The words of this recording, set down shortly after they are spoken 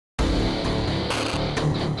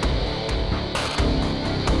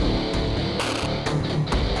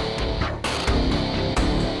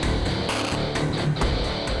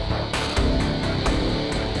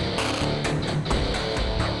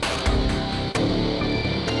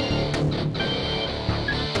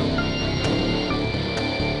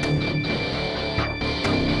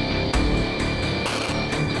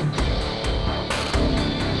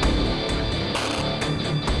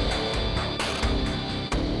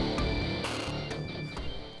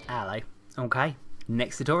Hello. Okay,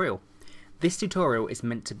 next tutorial. This tutorial is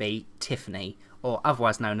meant to be Tiffany, or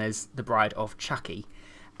otherwise known as the bride of Chucky.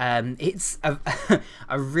 It's a,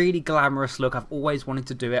 a really glamorous look. I've always wanted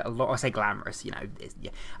to do it a lot. I say glamorous, you know.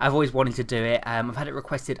 Yeah, I've always wanted to do it. I've had it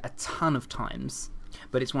requested a ton of times,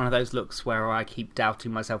 but it's one of those looks where I keep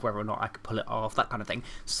doubting myself whether or not I could pull it off, that kind of thing.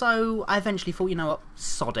 So I eventually thought, you know what,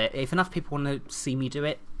 sod it. If enough people want to see me do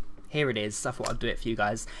it, here it is. I thought I'd do it for you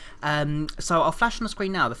guys. So I'll flash on the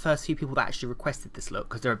screen now the first few people that actually requested this look,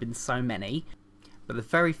 because there have been so many. But the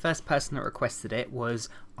very first person that requested it was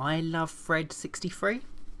I Love Fred 63.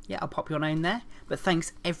 Yeah, I'll pop your name there. But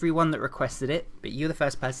thanks everyone that requested it. But you're the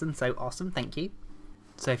first person, so awesome, thank you.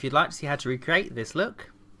 So if you'd like to see how to recreate this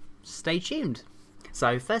look, stay tuned.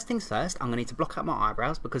 So first things first, I'm going to need to block out my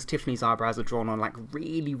eyebrows because Tiffany's eyebrows are drawn on like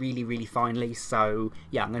really finely, so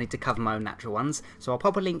yeah, I'm going to need to cover my own natural ones. So I'll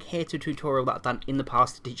pop a link here to a tutorial that I've done in the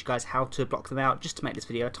past to teach you guys how to block them out, just to make this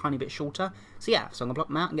video a tiny bit shorter. So yeah, so I'm going to block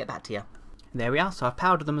them out and get back to you. There we are, so I've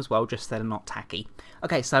powdered them as well, just so they're not tacky.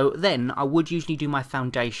 Okay, so then I would usually do my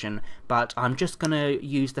foundation, but I'm just going to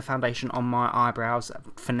use the foundation on my eyebrows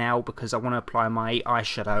for now because I want to apply my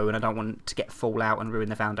eyeshadow and I don't want it to get fallout and ruin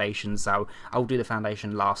the foundation, so I'll do the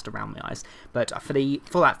foundation last around my eyes. But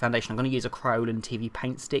for that foundation, I'm going to use a Kryolan TV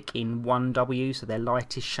Paint stick in 1W, so their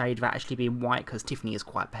lightest shade of actually being white because Tiffany is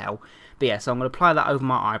quite pale. But yeah, so I'm going to apply that over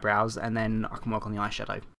my eyebrows and then I can work on the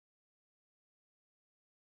eyeshadow.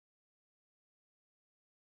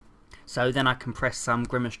 So then I can press some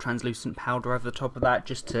Grimas translucent powder over the top of that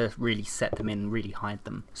just to really set them in, really hide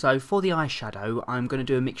them. So for the eyeshadow, I'm going to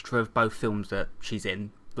do a mixture of both films that she's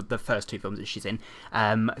in, the first two films that she's in.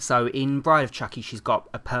 So in Bride of Chucky, she's got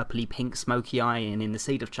a purpley pink smoky eye, and in The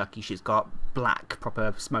Seed of Chucky, she's got black,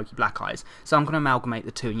 proper smoky black eyes. So I'm going to amalgamate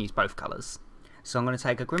the two and use both colours. So I'm going to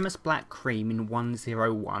take a Grimas Black Cream in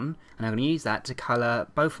 101 and I'm going to use that to colour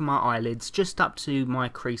both of my eyelids just up to my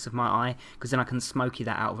crease of my eye, because then I can smoky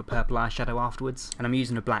that out of a purple eyeshadow afterwards. And I'm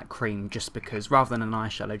using a black cream just because, rather than an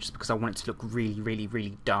eyeshadow, just because I want it to look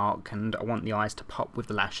really dark and I want the eyes to pop with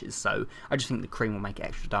the lashes, so I just think the cream will make it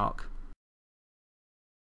extra dark.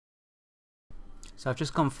 So I've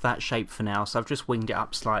just gone for that shape for now, so I've just winged it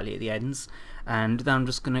up slightly at the ends, and then I'm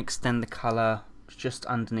just going to extend the colour just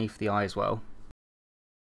underneath the eye as well.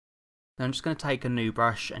 Then I'm just going to take a new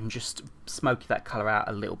brush and just smoky that colour out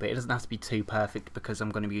a little bit. It doesn't have to be too perfect because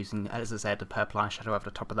I'm going to be using, as I said, a purple eyeshadow over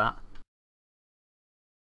the top of that.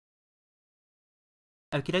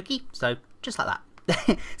 Okie dokie, so just like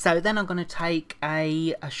that. So then I'm going to take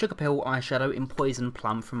a Sugar Pill eyeshadow in Poison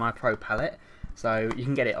Plum from my Pro palette. So you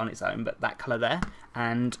can get it on its own, but that colour there.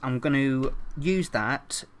 And I'm going to use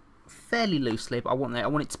that fairly loosely, but I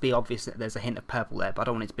want it to be obvious that there's a hint of purple there, but I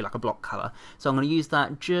don't want it to be like a block colour. So I'm going to use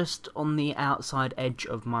that just on the outside edge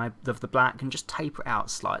of the black and just taper it out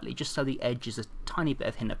slightly, just so the edge is a tiny bit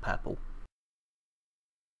of hint of purple.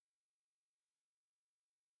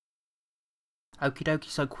 Okie dokie,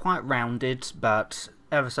 so quite rounded, but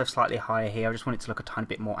ever so slightly higher here. I just want it to look a tiny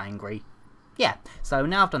bit more angry. Yeah, so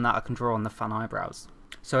now I've done that, I can draw on the fun eyebrows.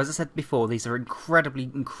 So as I said before, these are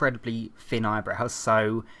incredibly thin eyebrows,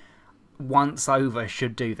 so once over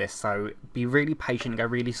should do this, so be really patient, go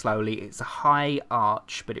really slowly. It's a high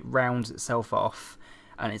arch, but it rounds itself off,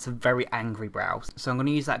 and it's a very angry brow. So I'm going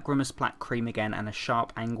to use that Grimas Black Cream again and a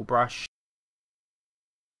sharp angle brush.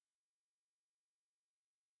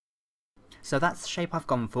 So that's the shape I've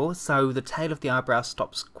gone for. So the tail of the eyebrow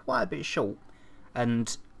stops quite a bit short,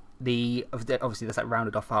 and obviously there's that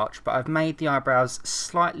rounded off arch, but I've made the eyebrows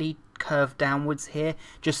slightly curved downwards here,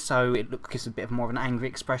 just so it gives a bit more of an angry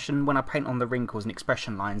expression. When I paint on the wrinkles and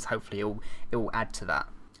expression lines, hopefully it will add to that.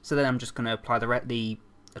 So then I'm just going to apply the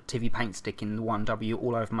TV paint stick in 1W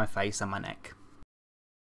all over my face and my neck.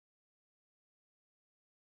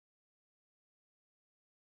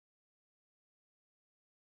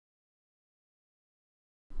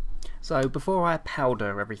 So before I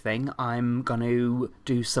powder everything, I'm going to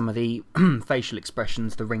do some of the facial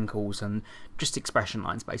expressions, the wrinkles, and just expression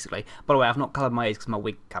lines basically. By the way, I've not coloured my ears because my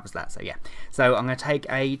wig covers that, so yeah. So I'm going to take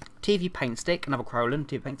a TV paint stick, another Kryolan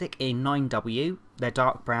TV paint stick in 9W, they're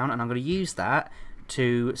dark brown, and I'm going to use that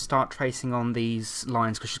to start tracing on these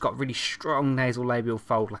lines because she's got really strong nasal labial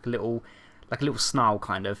fold, like a little snarl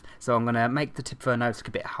kind of. So I'm going to make the tip of her nose look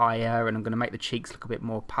a bit higher, and I'm going to make the cheeks look a bit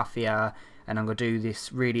more puffier, and I'm going to do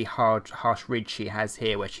this really harsh ridge she has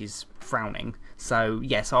here where she's frowning. So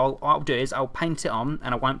yeah, so what I'll do is I'll paint it on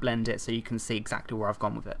and I won't blend it, so you can see exactly where I've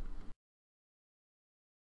gone with it.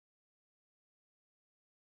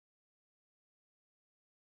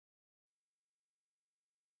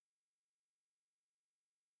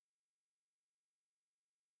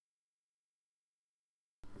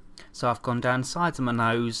 So I've gone down the sides of my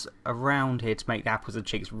nose, around here to make the apples of the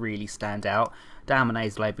cheeks really stand out, down my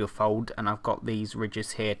nasolabial fold, and I've got these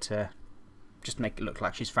ridges here to just make it look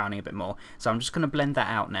like she's frowning a bit more. So I'm just going to blend that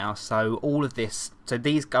out now. So all of this, so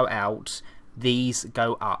these go out, these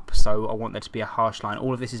go up, so I want there to be a harsh line.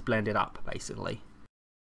 All of this is blended up basically.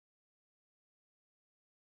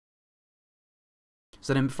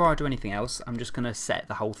 So then before I do anything else, I'm just going to set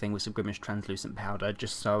the whole thing with some Grimas translucent powder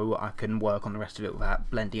just so I can work on the rest of it without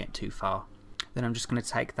blending it too far. Then I'm just going to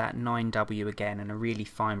take that 9W again and a really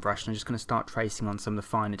fine brush, and I'm just going to start tracing on some of the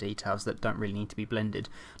finer details that don't really need to be blended.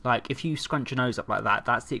 Like if you scrunch your nose up like that,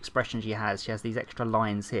 that's the expression she has. She has these extra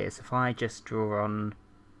lines here, so if I just draw on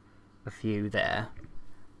a few there,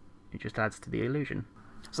 it just adds to the illusion.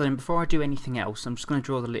 So then before I do anything else, I'm just going to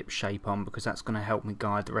draw the lip shape on, because that's going to help me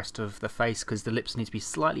guide the rest of the face, because the lips need to be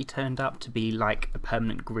slightly turned up to be like a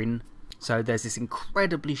permanent grin. So there's this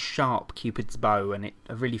incredibly sharp Cupid's bow and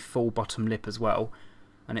a really full bottom lip as well.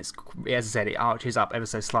 And it's, as I said, it arches up ever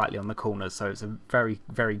so slightly on the corners, so it's a very,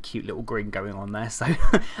 very cute little grin going on there. So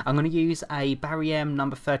I'm going to use a Barry M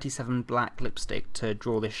number 37 black lipstick to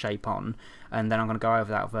draw this shape on, and then I'm going to go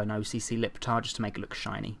over that with an O.C.C lip tar just to make it look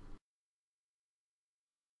shiny.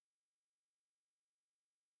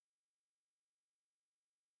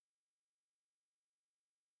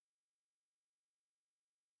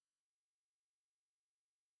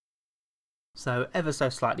 So ever so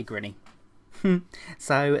slightly grinny.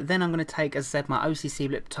 So then I'm going to take, as I said, my O.C.C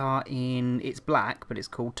lip tar in, it's black, but it's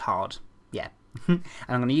called Tard. Yeah. And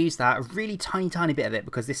I'm going to use that, a really tiny bit of it,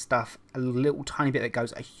 because this stuff, a little tiny bit of it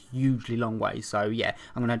goes a hugely long way. So yeah,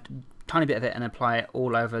 I'm going to tiny bit of it and apply it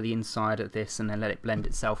all over the inside of this, and then let it blend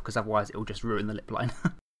itself, because otherwise it will just ruin the lip line.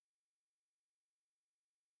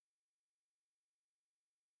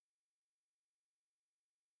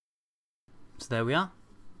 So there we are.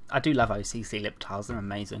 I do love O.C.C lip tars, they're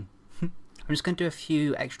amazing. I'm just going to do a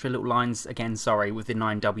few extra little lines, again, sorry, with the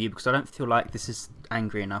 9W, because I don't feel like this is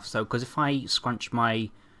angry enough. So, because if I scrunch my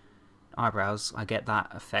eyebrows, I get that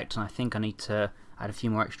effect, and I think I need to add a few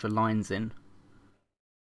more extra lines in.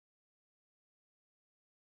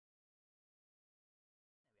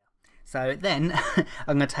 So then,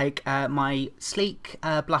 I'm going to take my sleek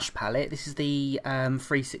blush palette. This is the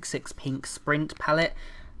 366 Pink Sprint palette.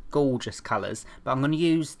 Gorgeous colours, but I'm going to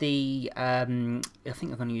use the I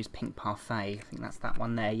think I'm going to use Pink Parfait. I think that's that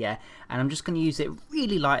one there, yeah. And I'm just going to use it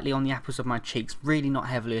really lightly on the apples of my cheeks, really not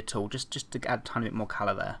heavily at all, just to add a tiny bit more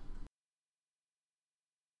colour there.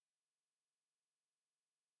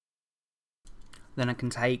 Then I can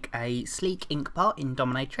take a sleek ink pot in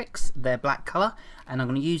Dominatrix, their black colour, and I'm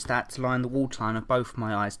going to use that to line the waterline of both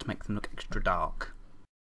my eyes to make them look extra dark.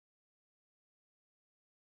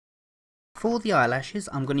 For the eyelashes,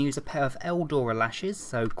 I'm going to use a pair of Eldora Lashes,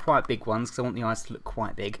 so quite big ones, because I want the eyes to look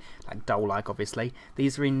quite big, like doll-like obviously.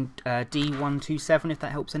 These are in D127, if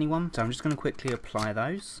that helps anyone, so I'm just going to quickly apply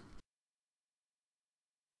those.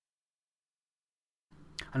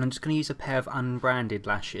 And I'm just going to use a pair of unbranded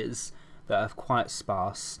lashes that are quite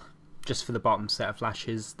sparse, just for the bottom set of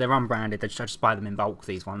lashes. They're unbranded, I just buy them in bulk,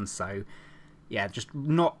 these ones, so yeah, just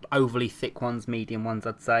not overly thick ones, medium ones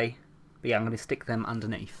I'd say. But yeah, I'm going to stick them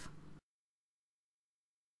underneath.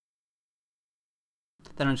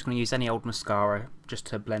 Then I'm just going to use any old mascara just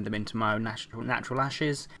to blend them into my own natural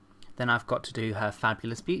lashes. Then I've got to do her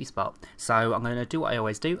fabulous beauty spot. So I'm going to do what I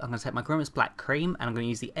always do. I'm going to take my Grimas black cream and I'm going to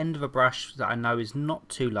use the end of a brush that I know is not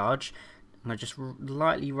too large. I'm going to just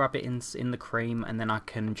lightly rub it in the cream, and then I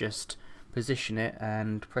can just position it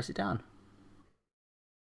and press it down.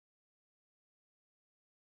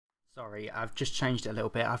 Sorry, I've just changed it a little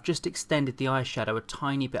bit. I've just extended the eyeshadow a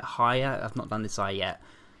tiny bit higher. I've not done this eye yet,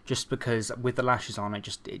 just because with the lashes on,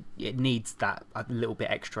 it needs that a little bit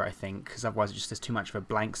extra, I think, because otherwise there's too much of a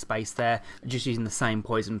blank space there. I'm just using the same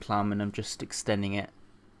Poison Plum and I'm just extending it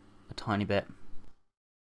a tiny bit.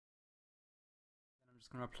 I'm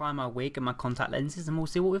just going to apply my wig and my contact lenses and we'll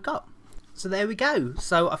see what we've got. So there we go.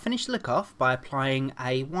 So I finished the look off by applying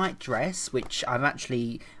a white dress, which I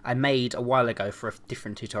made a while ago for a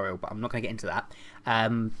different tutorial, but I'm not going to get into that.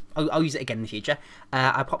 I'll use it again in the future.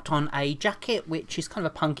 I popped on a jacket, which is kind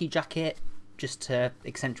of a punky jacket, just to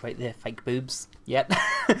accentuate the fake boobs. Yep.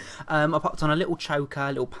 I popped on a little choker, a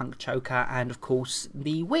little punk choker, and of course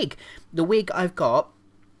the wig. The wig I bought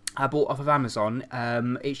off of Amazon.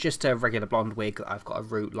 It's just a regular blonde wig that I've got a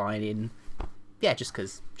root line in. Yeah, just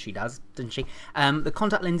because she does, doesn't she? The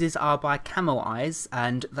contact lenses are by Camel Eyes,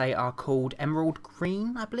 and they are called Emerald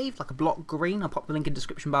Green, I believe, like a block green. I'll pop the link in the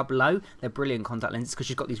description bar below. They're brilliant contact lenses because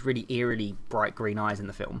she's got these really eerily bright green eyes in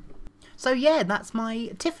the film. So yeah, that's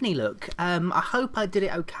my Tiffany look. I hope I did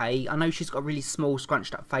it okay. I know she's got a really small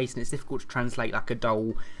scrunched up face and it's difficult to translate like a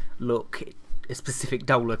doll look, a specific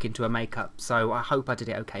doll look into a makeup. So I hope I did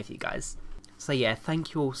it okay for you guys. So yeah,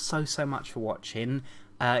 thank you all so much for watching.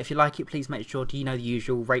 If you like it, please make sure to, you know, the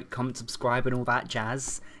usual, rate, comment, subscribe and all that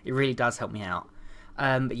jazz. It really does help me out.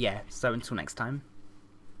 But yeah, so until next time.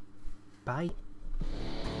 Bye.